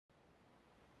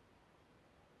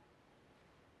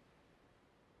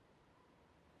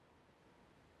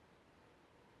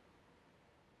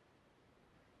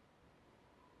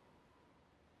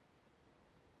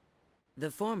The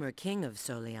former king of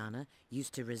Soliana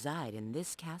used to reside in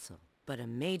this castle, but a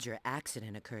major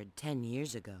accident occurred 10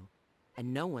 years ago,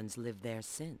 and no one's lived there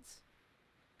since.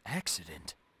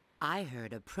 Accident? I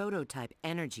heard a prototype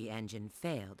energy engine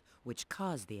failed, which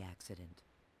caused the accident.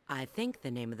 I think the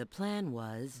name of the plan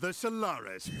was... The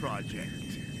Solaris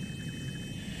Project.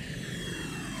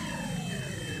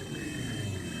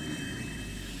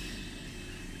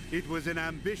 It was an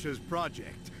ambitious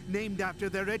project, named after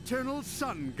their eternal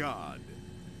sun god.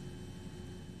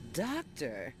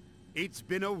 Doctor! It's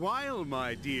been a while,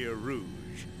 my dear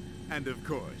Rouge. And of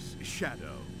course,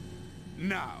 Shadow.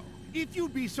 Now, if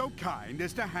you'd be so kind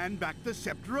as to hand back the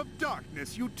Scepter of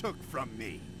Darkness you took from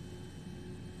me.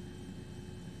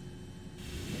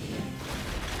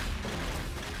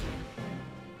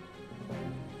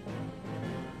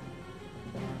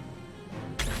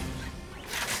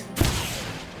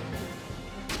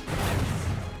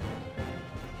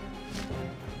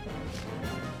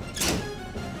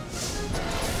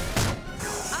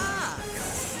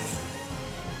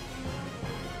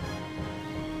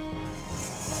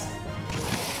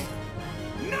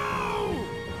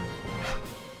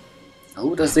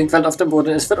 Oh, das Ding fällt auf den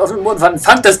Boden. Es wird auf den Boden fallen.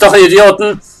 Fangt es doch,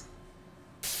 Idioten!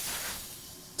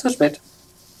 Zu spät.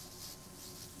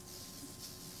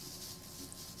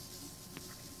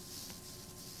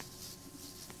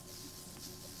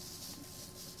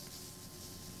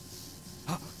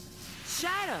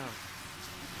 Shadow!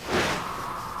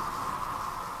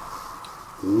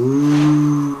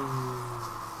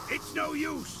 It's no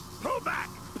use. Pull back!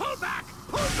 Pull back!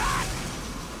 Pull back!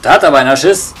 Da hat aber einer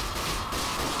Schiss.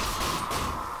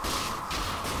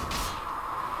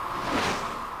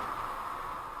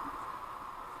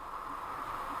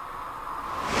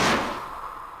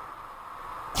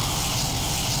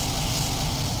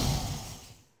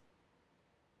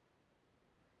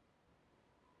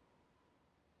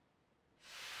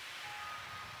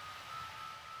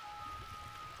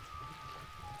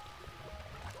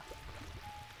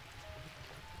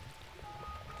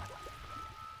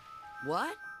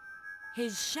 What?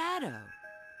 His shadow.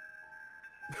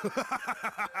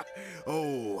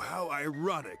 Oh, how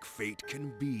ironic fate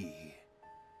can be.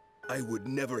 I would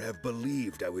never have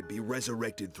believed I would be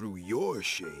resurrected through your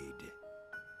shade.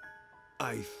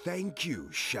 I thank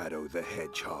you, Shadow the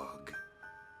Hedgehog.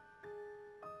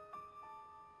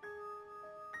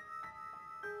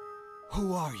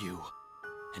 Who are you?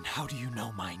 And how do you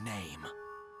know my name?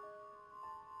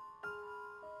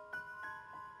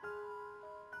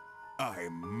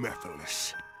 I'm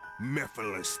Mephiles.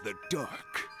 Mephiles the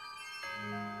Dark.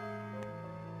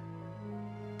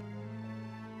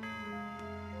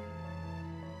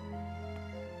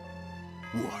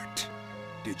 What?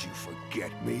 Did you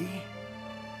forget me?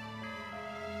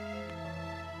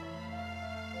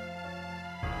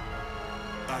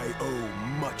 I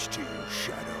owe much to you,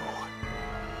 Shadow.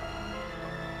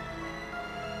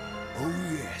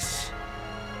 Oh yes.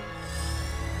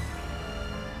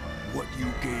 What you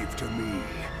gave to me,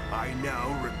 I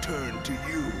now return to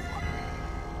you.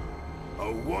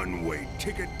 A one-way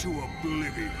ticket to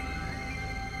oblivion.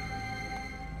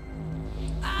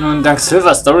 Nun, dank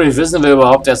Silver Story wissen wir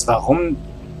überhaupt erst, warum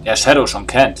er Shadow schon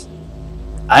kennt.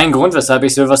 Ein Grund, weshalb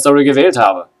ich Silver Story gewählt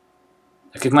habe.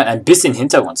 Da kriegt man ein bisschen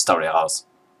Hintergrundstory raus.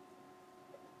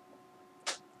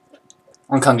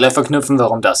 Und kann gleich verknüpfen,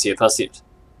 warum das hier passiert.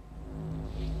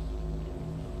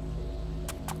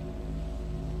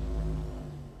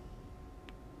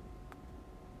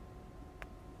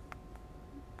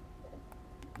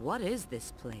 What is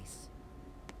this place?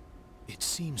 It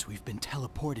seems we've been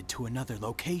teleported to another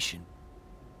location.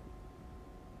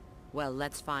 Well,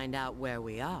 let's find out where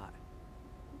we are.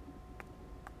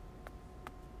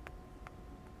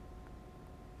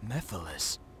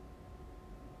 Mephiles.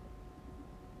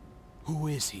 Who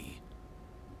is he?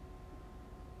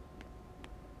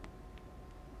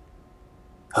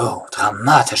 Oh,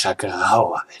 dramatischer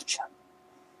grauer Bildschirm.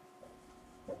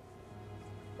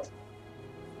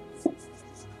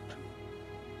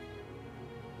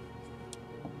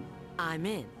 I'm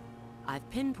in. I've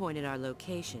pinpointed our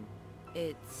location.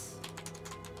 It's...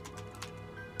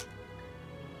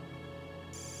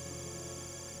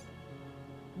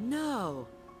 No,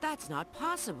 that's not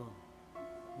possible.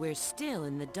 We're still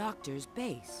in the doctor's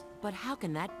base, but how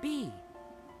can that be?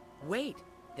 Wait,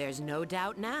 there's no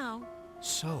doubt now.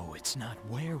 So it's not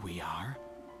where we are?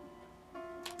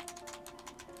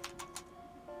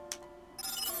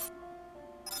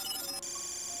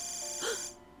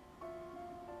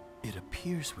 It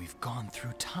appears we've gone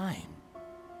through time,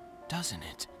 doesn't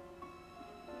it?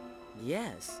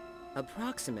 Yes,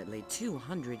 approximately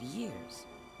 200 years.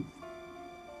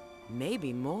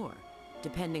 Maybe more.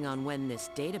 depending on when this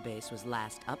database was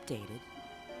last updated.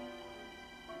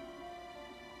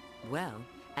 Well,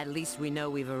 at least we know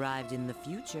we've arrived in the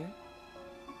future.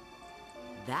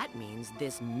 That means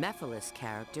this Mephiles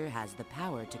character has the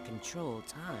power to control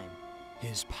time.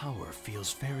 His power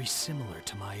feels very similar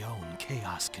to my own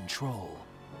chaos control.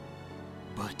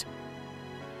 But...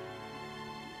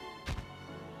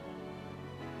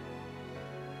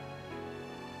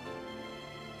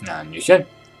 Na, Nüchen.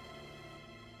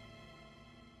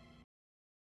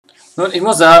 Nun, ich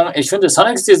muss sagen, ich finde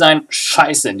Sonics Design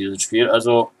scheiße in diesem Spiel.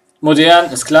 Also,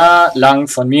 modern ist klar, lang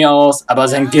von mir aus, aber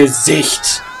sein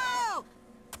Gesicht.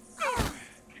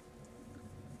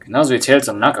 Genauso wie Tails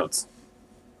und Knuckles.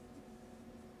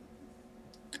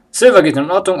 Silver geht in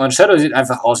Ordnung und Shadow sieht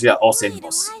einfach aus, wie er aussehen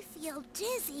muss.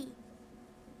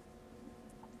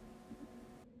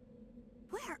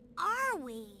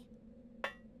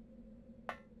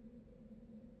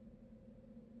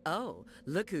 Oh,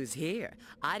 look who's here.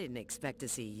 I didn't expect to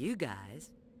see you guys.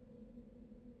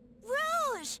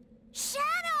 Rouge!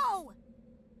 Shadow!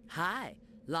 Hi,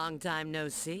 long time no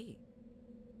see.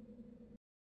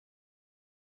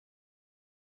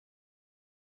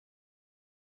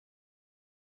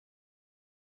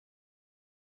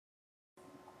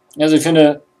 Also ich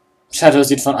finde, Shadow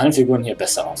sieht von allen Figuren hier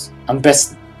besser aus. Am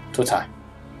besten. Total.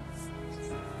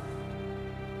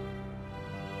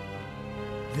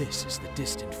 this is the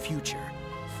distant future,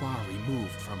 far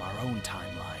removed from our own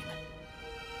timeline.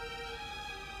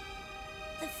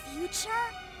 The future?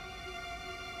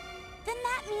 Then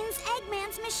that means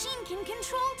Eggman's machine can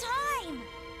control time!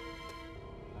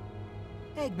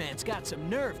 Eggman's got some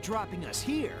nerve dropping us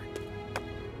here.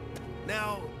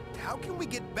 Now, how can we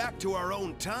get back to our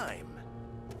own time?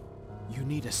 You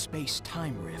need a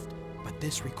space-time rift, but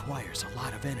this requires a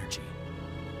lot of energy.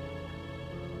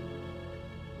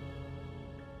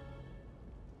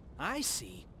 I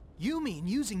see. You mean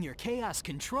using your chaos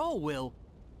control will...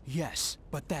 Yes,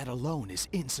 but that alone is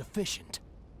insufficient.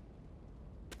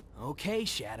 Okay,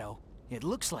 Shadow. It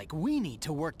looks like we need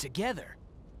to work together.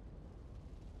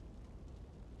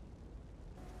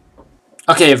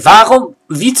 Okay, warum,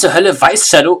 wie zur Hölle weiß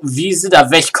Shadow, wie sie da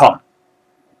wegkommen?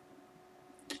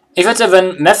 Ich wette,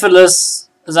 wenn Mephiles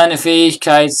seine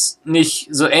Fähigkeit nicht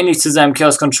so ähnlich zu seinem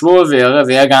Chaos Control wäre,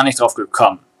 wäre er gar nicht drauf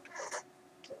gekommen.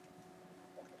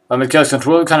 Weil mit Chaos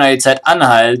Control kann er die Zeit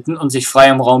anhalten und sich frei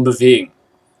im Raum bewegen.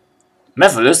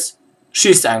 Mephiles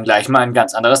schießt einen gleich mal in ein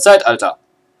ganz anderes Zeitalter.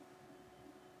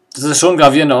 Das ist schon ein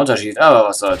gravierender Unterschied, aber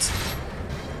was soll's.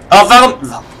 Aber warum?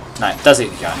 Nein, das sehe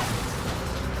ich nicht ein.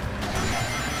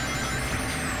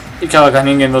 Die Kamera kann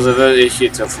hingehen, wo sie will, ich gehe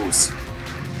zu Fuß.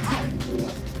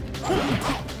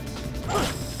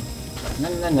 Na,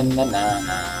 na, na, na, na,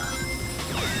 na.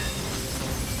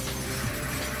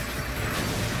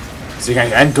 Es ist gar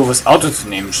nicht ein doofes Auto zu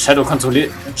nehmen. Shadow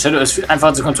ist viel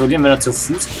einfacher zu kontrollieren, wenn er zu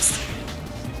Fuß ist.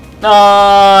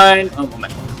 Nein! Oh,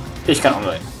 Moment. Ich kann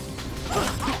umdrehen.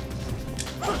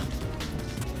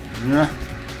 Na. Ist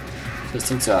das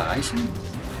Ding zu erreichen?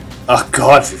 Ach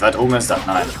Gott, wie weit oben ist das?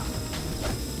 Nein.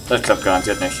 Das klappt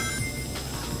garantiert nicht.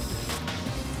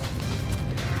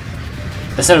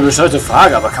 Das ist eine bescheuerte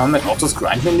Frage, aber kann man mit Autos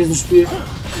grinden in diesem Spiel?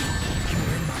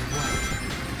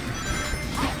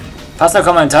 Passender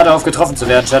Kommentar darauf getroffen zu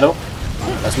werden, Shadow.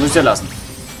 Das müsst ihr lassen.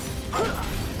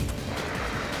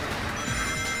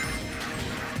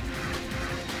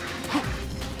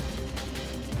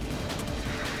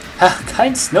 Ach,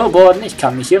 kein Snowboarden, ich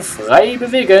kann mich hier frei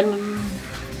bewegen.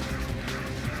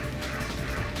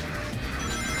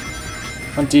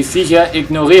 Und die Viecher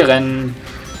ignorieren.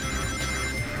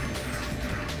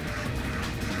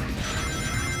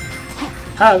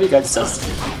 Ha, wie geil ist das?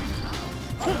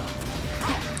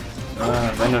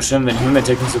 Wäre nur schön, wenn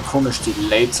Himmeltech nicht so komisch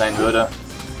delayed sein würde.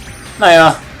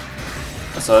 Naja,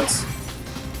 was soll's.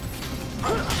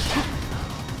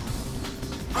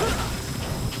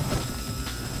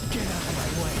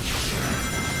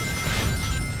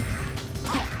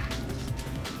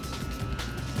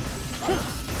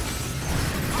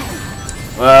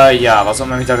 Ja, was auch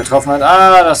immer mich da getroffen hat.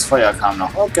 Ah, das Feuer kam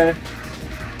noch. Okay.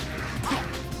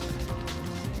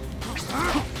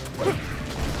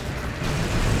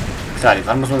 Klar, die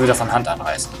Wand muss man wieder von Hand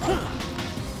anreißen.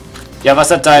 Ja, was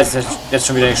hat da jetzt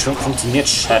schon wieder nicht funktioniert?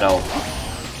 Shadow.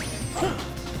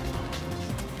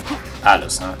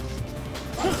 Alles, ne?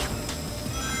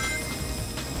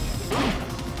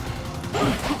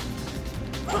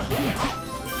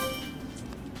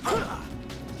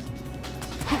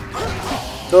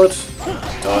 Tot.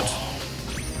 Tot.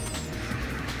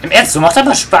 Im Ernst, du machst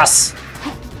aber Spaß.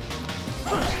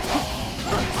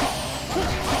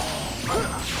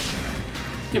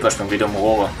 Überspringen wieder um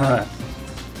Rohre.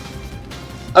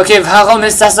 Okay, warum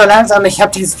ist das so langsam? Ich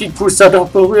habe den Speed Booster doch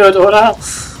berührt, oder?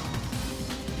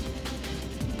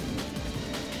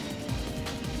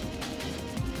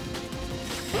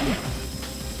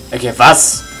 Okay,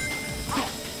 was?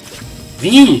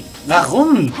 Wie?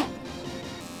 Warum?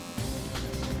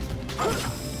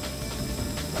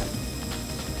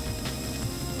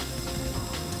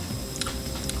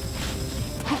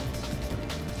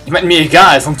 Ich meine, mir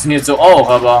egal, funktioniert so auch,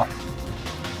 aber...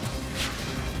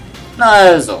 Na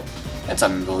also, jetzt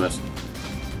haben wir ihn berührt.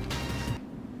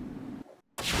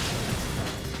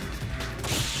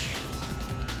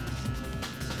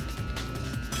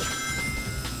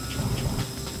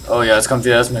 Oh ja, jetzt kommt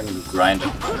wieder das mit dem Grinden.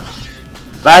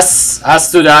 Was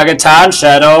hast du da getan,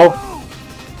 Shadow?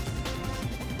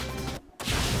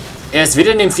 Er ist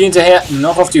weder dem Vieh hinterher,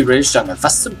 noch auf die Railstange.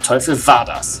 Was zum Teufel war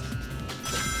das?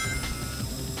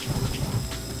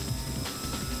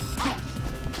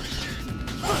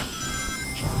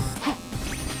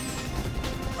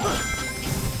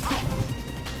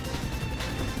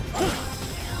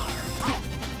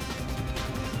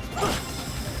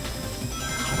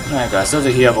 Na egal, es sollte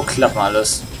hier wo klappen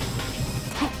alles.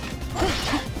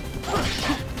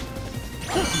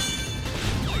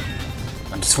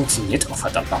 Und das funktioniert auch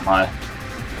verdammt nochmal.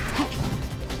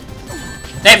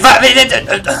 Nee,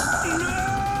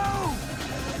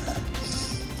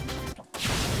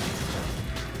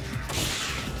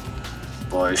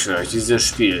 boah, ich schwöre euch, dieses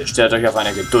Spiel stellt euch auf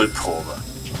eine Geduldprobe.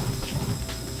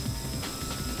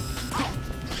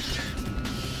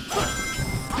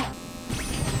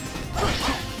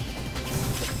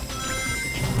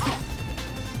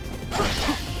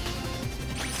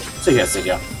 Sicher,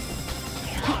 sicher.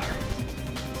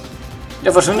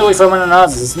 Ja, verschwinde ruhig vor meiner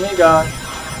Nase, das ist mir egal.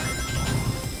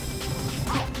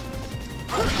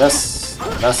 Das.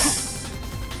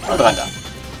 Und rein da.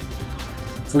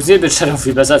 Funktioniert mit Shadow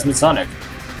viel besser als mit Sonic.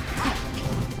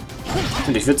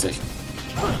 Finde ich witzig.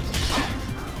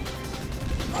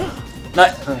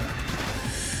 Nein.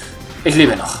 Ich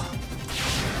lebe noch.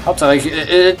 Hauptsache ich...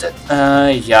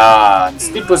 ja. Ein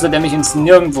Speedbooster, der mich ins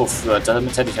Nirgendwo führt.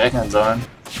 Damit hätte ich rechnen sollen.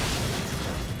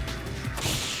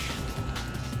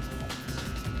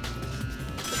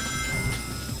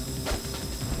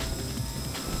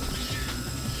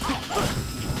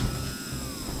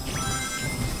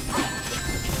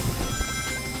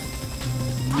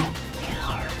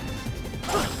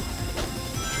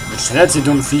 Schneller als die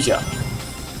dummen Viecher.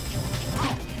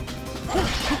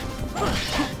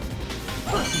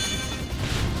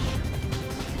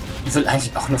 Ich will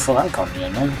eigentlich auch nur vorankommen hier,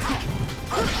 ne?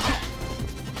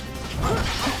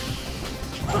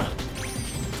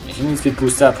 Ich nehme den Speed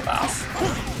Booster brav.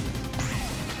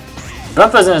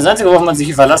 Bumper sind das einzige, worauf man sich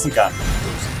hier verlassen kann.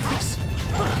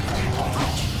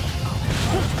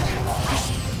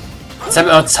 Jetzt haben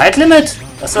wir auch ein Zeitlimit?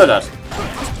 Was soll das?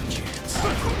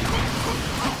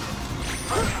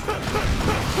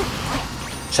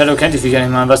 Shadow kennt die Viecher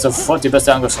nicht mal, was sofort die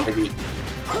beste Angriffsstrategie.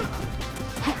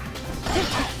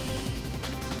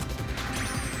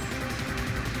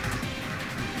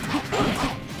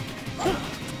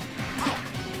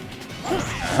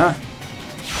 Aha.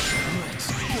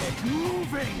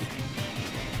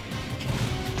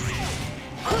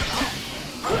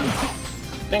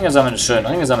 Ringe sammeln ist schön,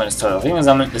 Ringe sammeln ist toll, Ringe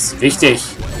sammeln ist wichtig.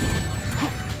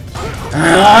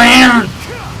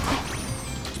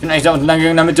 Ich bin eigentlich da unten lang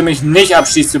gegangen, damit du mich nicht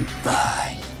abschießt, du...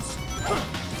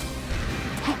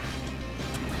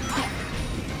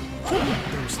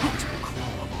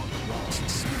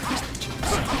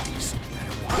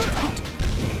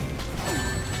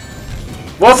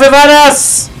 Wofür war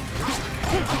das?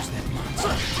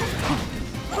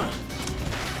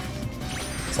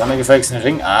 Sammel gefälligst einen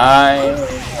Ring ein.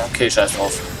 Okay, scheiß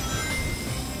drauf.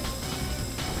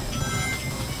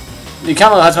 Die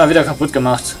Kamera hat mal wieder kaputt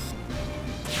gemacht.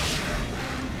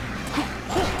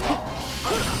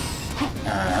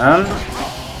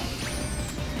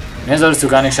 Mehr solltest du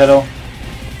gar nicht, Shadow.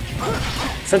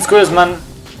 Ich find's cool, dass man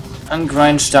an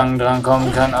Grindstangen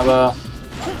drankommen kann, aber...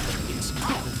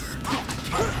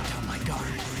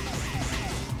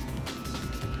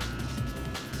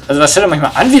 Also was Shadow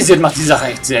manchmal anvisiert, macht die Sache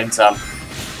echt seltsam.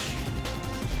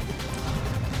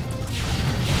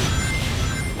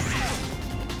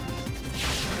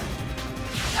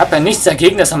 Ich hab ja nichts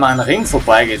dagegen, dass er mal an Ring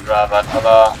vorbeigeht, Robert,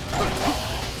 aber...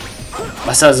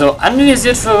 Was er so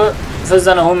anvisiert für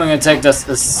seine Homing Attack, das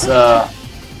ist,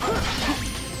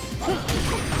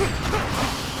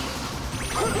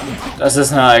 das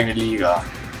ist eine eigene Liga.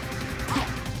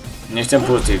 Nicht im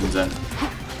positiven Sinn.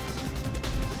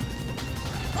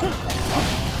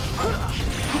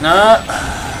 Na.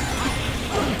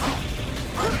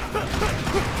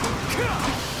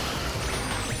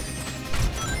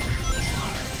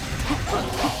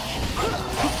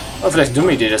 War vielleicht eine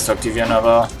dumme Idee, das zu aktivieren,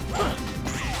 aber...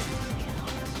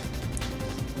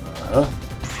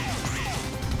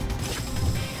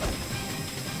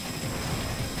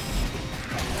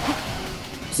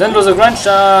 Sinnlose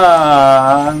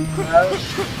Grindstein!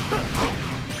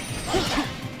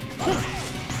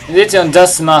 Seht ihr, und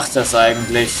das macht das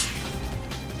eigentlich.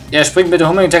 Er springt mit der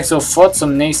Homing Attack sofort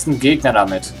zum nächsten Gegner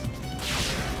damit.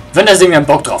 Wenn das Ding dann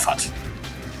Bock drauf hat.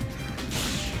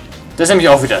 Das ist nämlich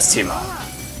auch wieder das Thema.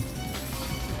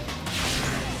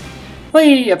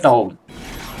 Hui, ab nach oben.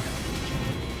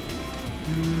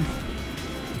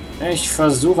 Ich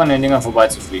versuche an den Dingern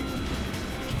vorbeizufliegen.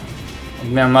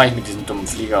 Und mehr mache ich mit diesem dummen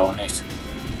Flieger auch nicht.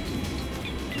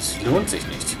 Es lohnt sich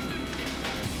nicht.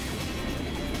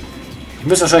 Ich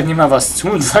muss wahrscheinlich nicht mal was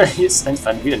tun, weil es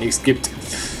einfach wieder nichts gibt.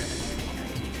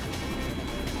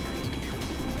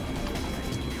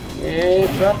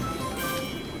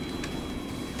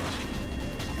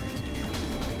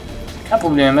 Kein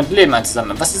Problem mit Leben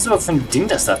einzusammeln. Was ist das überhaupt für ein Ding,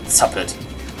 das da zappelt?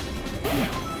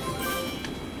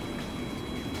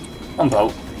 Und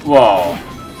wow.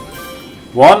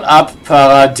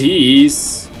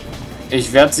 One-Up-Paradies.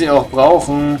 Ich werde sie auch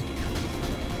brauchen.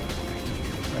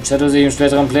 Wenn Shadow sich im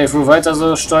späteren Playthrough weiter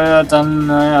so steuert, dann,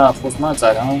 naja, Prost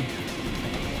Mahlzeit, hm?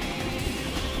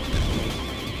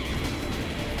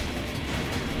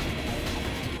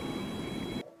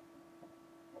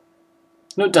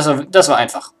 Nur, das war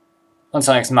einfach. Und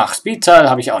Sonics Mach Speedteil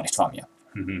habe ich auch nicht vor mir.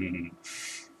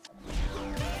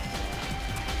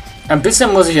 Ein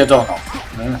bisschen muss ich ja doch noch.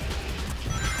 Ne?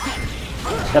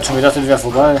 Ich hatte schon gedacht, das wäre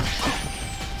vorbei.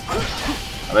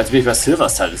 Aber jetzt bin ich bei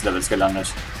Silvers Teil des Levels gelandet.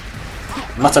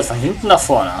 Macht halt von hinten nach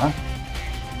vorne, hm?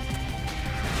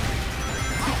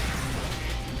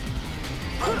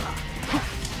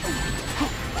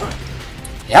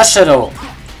 Ja, Shadow!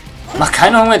 Mach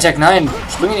keine Hunger Attack, nein!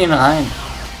 Spring in ihn rein!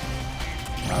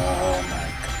 Oh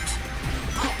mein Gott.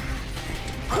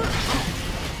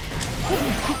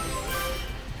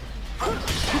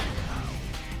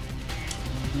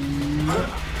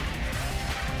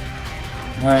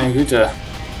 Meine Güte.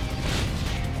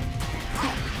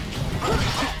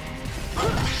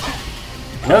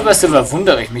 Nur weißt du,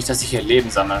 verwundere ich mich, dass ich hier Leben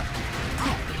sammle.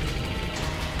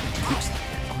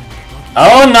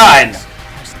 Oh nein!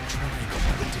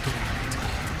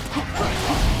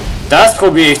 Das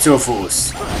probiere ich zu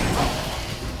Fuß.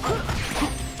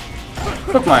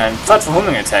 Guck mal, ein Pfad für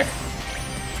Homing Attack.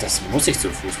 Das muss ich zu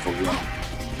Fuß probieren.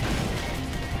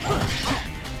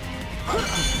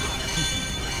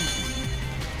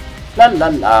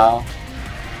 Lalala.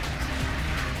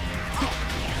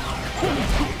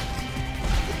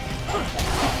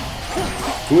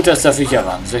 Gut, dass da Viecher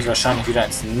waren. Wäre ich wahrscheinlich wieder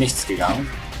ins Nichts gegangen.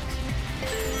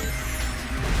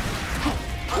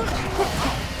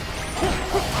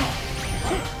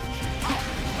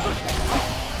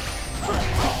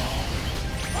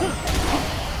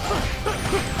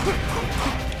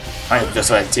 Das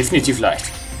war definitiv leicht.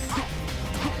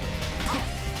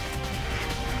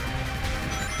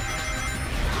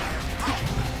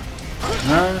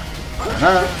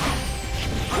 Na.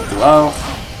 Du auch.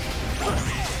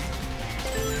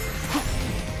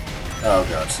 Oh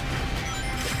Gott.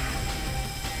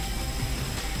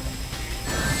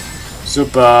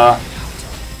 Super.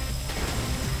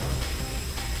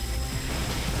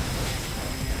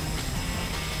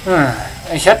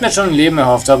 Ich hätte mir schon ein Leben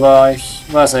erhofft, aber ich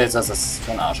weiß ja jetzt, dass das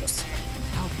für ein Arsch ist.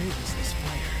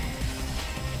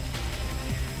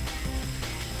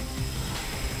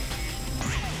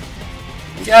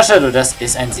 Ja, Shadow, das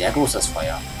ist ein sehr großes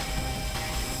Feuer.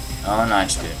 Oh nein,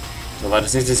 Spiel. So weit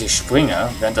ist nicht, dass ich springe,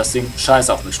 während das Ding Scheiß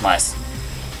auf mich schmeißt.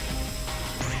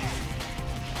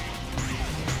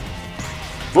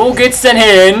 Wo geht's denn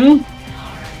hin?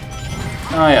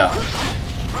 Ah ja.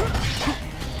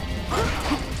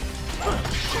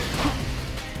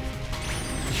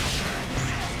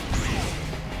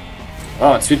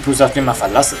 Oh, und Sweetpoo sagt mir mal,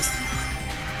 verlass es.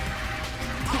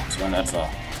 So in etwa.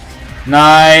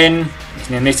 Nein! Ich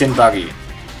nehme nicht den Buggy.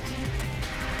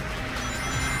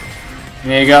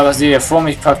 Mir egal, was ihr hier vor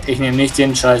mich packt, ich nehme nicht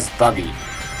den scheiß Buggy.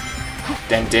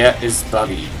 Denn der ist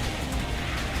Buggy.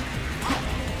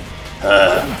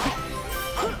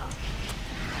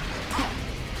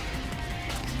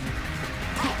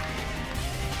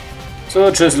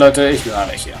 So, tschüss Leute, ich bin mal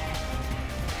weg hier.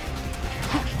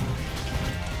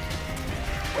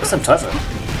 Was zum Teufel?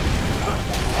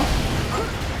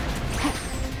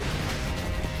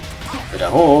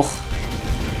 Wieder hoch.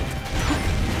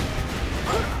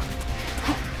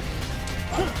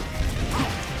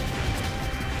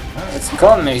 Jetzt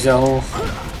komme ich da hoch.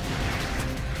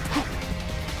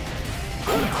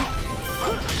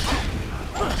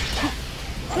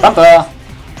 Bumper!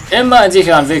 Immer ein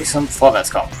sicherer Weg zum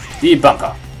Vorwärtskommen. Die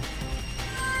Bumper.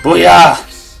 Buja!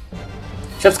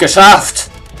 Ich hab's geschafft!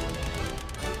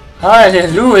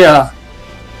 Halleluja!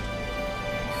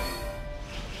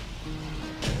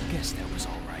 Guess that was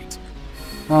all right.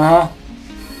 Aha.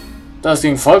 Das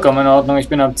ging vollkommen in Ordnung. Ich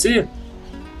bin am Ziel.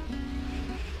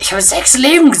 Ich habe 6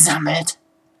 Leben gesammelt.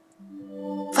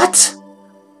 Was?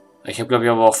 Ich habe, glaube ich,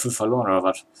 aber auch 5 verloren, oder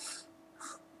was?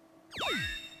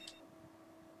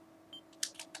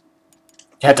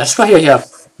 Ja, das war hier.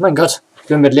 Mein Gott. Ich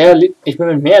bin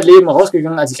mit mehr Leben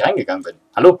rausgegangen, als ich reingegangen bin.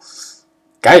 Hallo?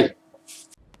 Geil.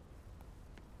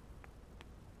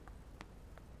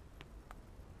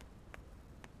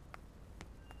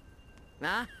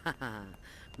 Ah,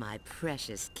 my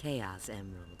precious Chaos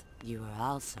Emerald. You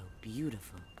are also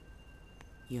beautiful.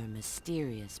 Your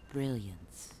mysterious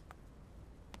brilliance.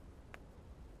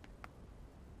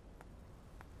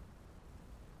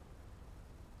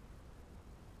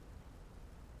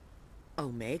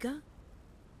 Omega?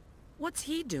 What's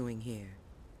he doing here?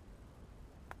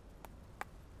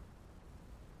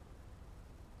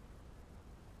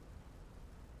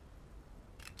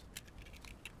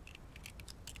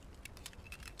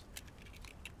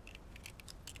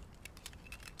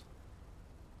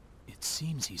 It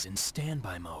seems he's in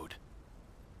standby mode.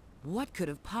 What could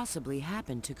have possibly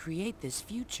happened to create this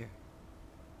future?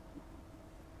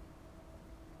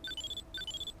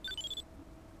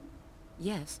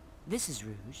 Yes, this is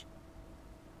Rouge.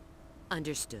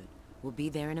 Understood. We'll be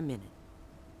there in a minute.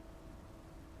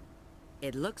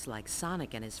 It looks like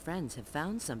Sonic and his friends have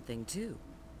found something too.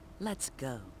 Let's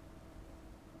go.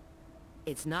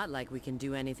 It's not like we can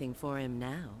do anything for him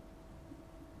now.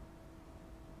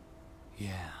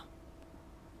 Yeah.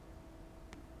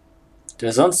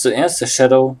 Der sonst so erste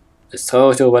Shadow ist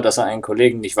traurig darüber, dass er einen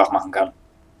Kollegen nicht wach machen kann.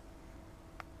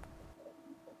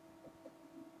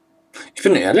 Ich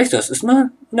bin ehrlich, das ist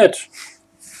mal nett.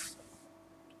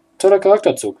 Toller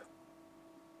Charakterzug.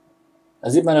 Da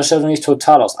sieht man, dass Shadow nicht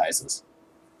total aus Eis ist.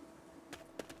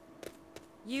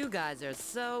 You guys are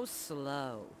so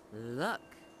slow. Look.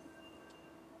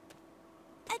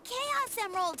 A Chaos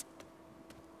Emerald!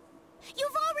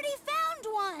 You've already found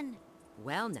one!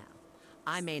 Well now,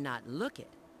 I may not look it,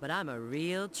 but I'm a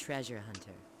real treasure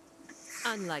hunter.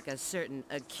 Unlike a certain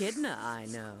echidna I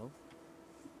know.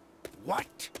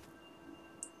 What?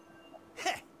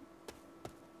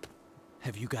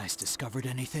 Have you guys discovered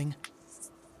anything?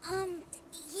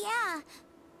 Yeah.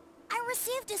 I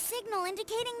received a signal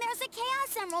indicating there's a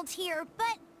Chaos Emerald here,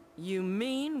 but... You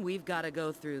mean we've got to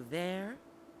go through there?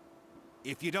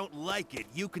 If you don't like it,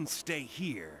 you can stay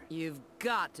here. You've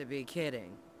got to be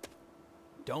kidding.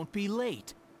 Don't be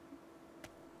late.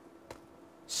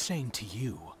 Same to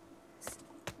you.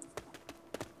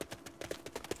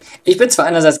 Ich bin zwar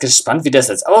einerseits gespannt, wie das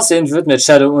jetzt aussehen wird mit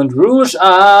Shadow und Rouge,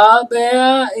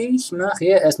 aber ich mache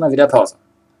hier erstmal wieder Pause.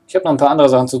 Ich habe noch ein paar andere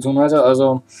Sachen zu tun heute,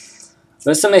 also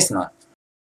bis zum nächsten Mal.